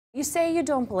You say you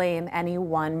don't blame any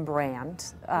one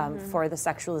brand for the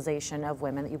sexualization of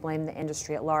women, that you blame the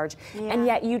industry at large, and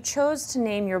yet you chose to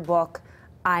name your book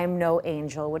I'm No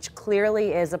Angel, which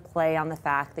clearly is a play on the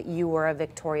fact that you were a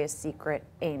Victoria's Secret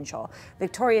angel.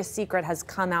 Victoria's Secret has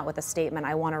come out with a statement.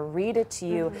 I want to read it to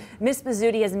you. Miss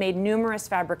Bisutti has made numerous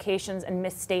fabrications and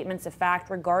misstatements of fact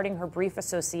regarding her brief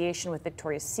association with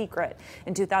Victoria's Secret.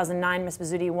 In 2009, Miss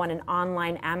Bisutti won an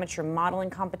online amateur modeling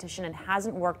competition and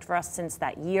hasn't worked for us since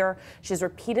that year. She's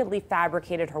repeatedly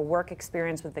fabricated her work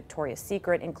experience with Victoria's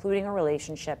Secret, including a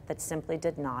relationship that simply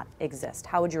did not exist.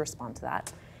 How would you respond to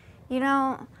that? You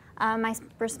know, my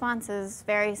response is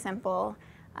very simple.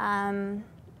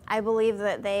 I believe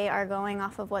that they are going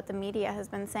off of what the media has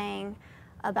been saying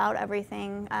about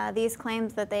everything. These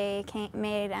claims that they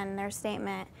made and their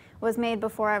statement was made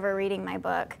before ever reading my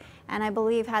book. And I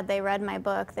believe had they read my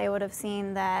book, they would have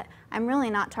seen that I'm really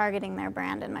not targeting their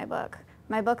brand in my book.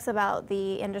 My book's about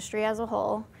the industry as a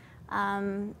whole.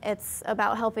 It's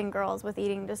about helping girls with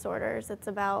eating disorders. It's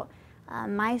about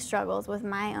my struggles with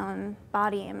my own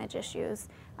body image issues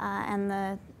and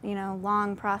the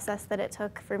long process that it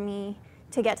took for me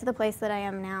to get to the place that I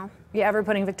am now. You ever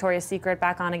putting Victoria's Secret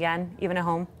back on again, even at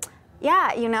home?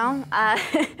 Yeah,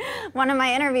 one of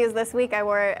my interviews this week I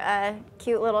wore a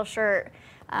cute little shirt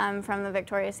from the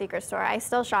Victoria's Secret store. I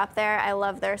still shop there. I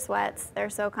love their sweats. They're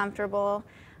so comfortable.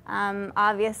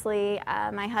 Obviously,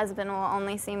 my husband will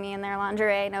only see me in their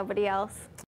lingerie, nobody else.